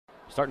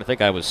Starting to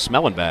think I was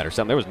smelling bad or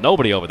something. There was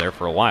nobody over there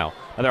for a while.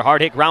 Another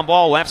hard hit ground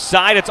ball left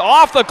side. It's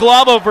off the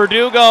glove of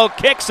Verdugo.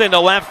 Kicks into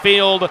left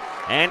field.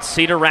 And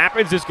Cedar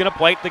Rapids is going to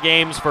plate the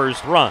game's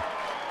first run.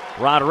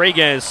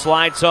 Rodriguez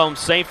slides home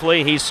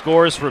safely. He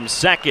scores from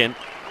second.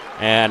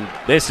 And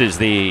this is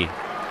the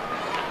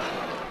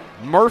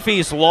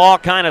Murphy's Law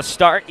kind of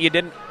start you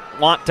didn't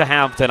want to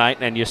have tonight,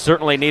 and you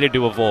certainly needed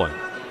to avoid.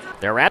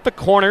 They're at the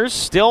corners,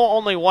 still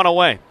only one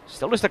away.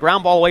 Still just a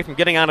ground ball away from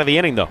getting out of the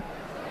inning, though.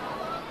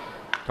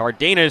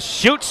 Cardenas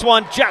shoots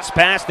one just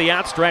past the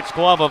outstretched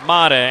glove of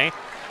Made,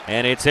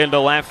 and it's into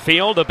left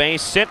field, a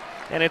base hit,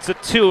 and it's a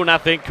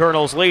 2-0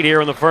 Kernels lead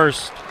here in the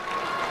first.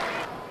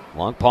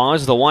 Long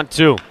pause, the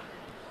 1-2.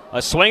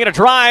 A swing and a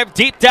drive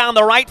deep down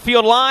the right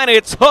field line.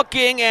 It's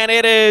hooking, and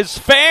it is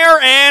fair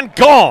and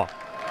gone.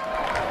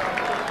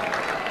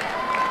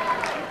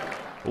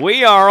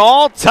 We are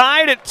all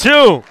tied at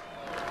 2.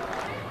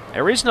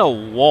 There is no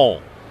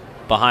wall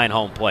behind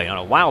home plate. On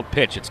a wild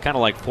pitch, it's kind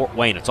of like Fort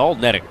Wayne. It's all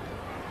netting.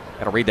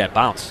 Got to read that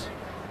bounce.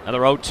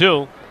 Another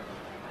 0-2.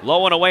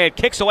 Low and away. It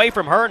kicks away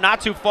from her. Not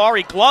too far.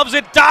 He gloves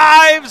it,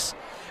 dives,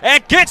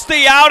 and gets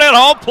the out at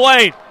home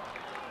plate.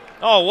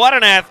 Oh, what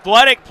an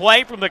athletic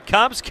play from the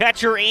Cubs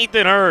catcher,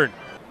 Ethan Hurd.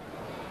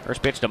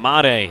 First pitch to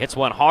Made. Hits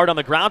one hard on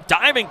the ground.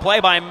 Diving play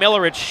by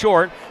Miller at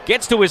short.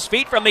 Gets to his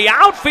feet from the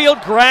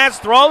outfield grass.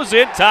 Throws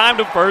in time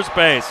to first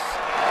base.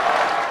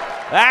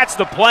 That's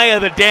the play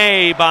of the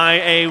day by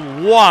a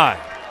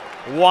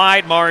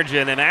wide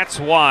margin, and that's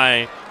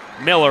why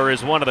Miller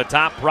is one of the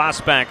top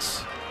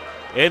prospects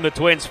in the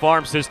Twins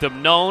farm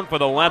system, known for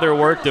the leather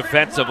work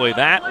defensively.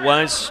 That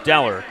was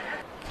stellar.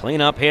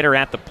 Cleanup hitter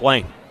at the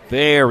plate.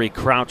 Very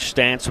crouched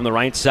stance from the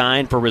right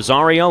side for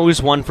Rosario,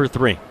 who's 1 for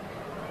 3.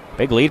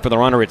 Big lead for the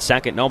runner at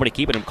second. Nobody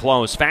keeping him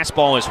close.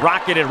 Fastball is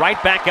rocketed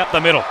right back up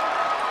the middle.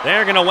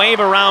 They're going to wave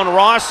around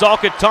Ross.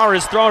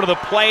 Alcantara's throw to the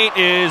plate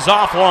is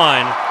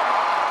offline.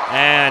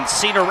 And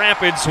Cedar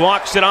Rapids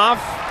walks it off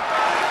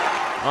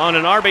on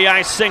an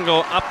RBI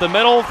single up the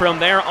middle from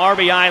their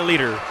RBI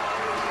leader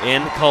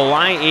in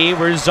Kalai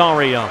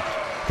Rosario.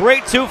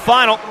 3-2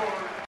 final.